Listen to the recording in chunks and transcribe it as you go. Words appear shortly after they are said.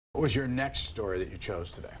What was your next story that you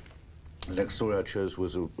chose today? The next story I chose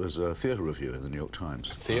was a theatre review in the New York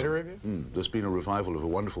Times. Theatre review? There's been a revival of a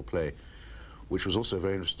wonderful play, which was also a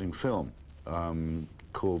very interesting film,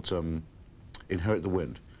 called Inherit the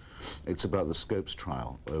Wind. It's about the Scopes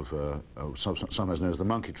trial of sometimes known as the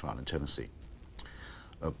Monkey Trial in Tennessee,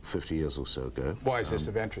 50 years or so ago. Why is this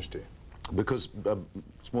of interest to you? Because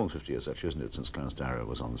it's more than 50 years, actually, isn't it, since Clarence Darrow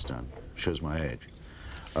was on the stand. Shows my age.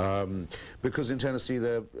 Because in Tennessee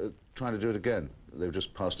they're trying to do it again. They've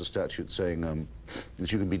just passed a statute saying that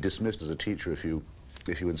you can be dismissed as a teacher if you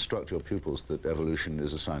instruct your pupils that evolution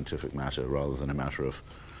is a scientific matter rather than a matter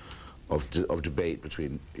of debate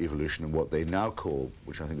between evolution and what they now call,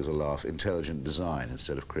 which I think is a laugh, intelligent design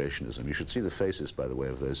instead of creationism. You should see the faces, by the way,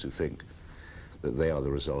 of those who think that they are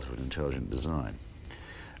the result of an intelligent design.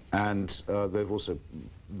 And they've also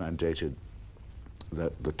mandated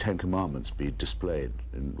that the 10 Commandments be displayed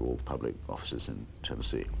in all public offices in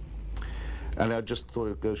Tennessee. And I just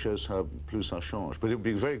thought it shows how plus ça change. But it would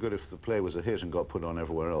be very good if the play was a hit and got put on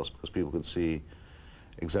everywhere else, because people could see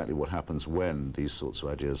exactly what happens when these sorts of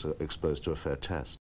ideas are exposed to a fair test.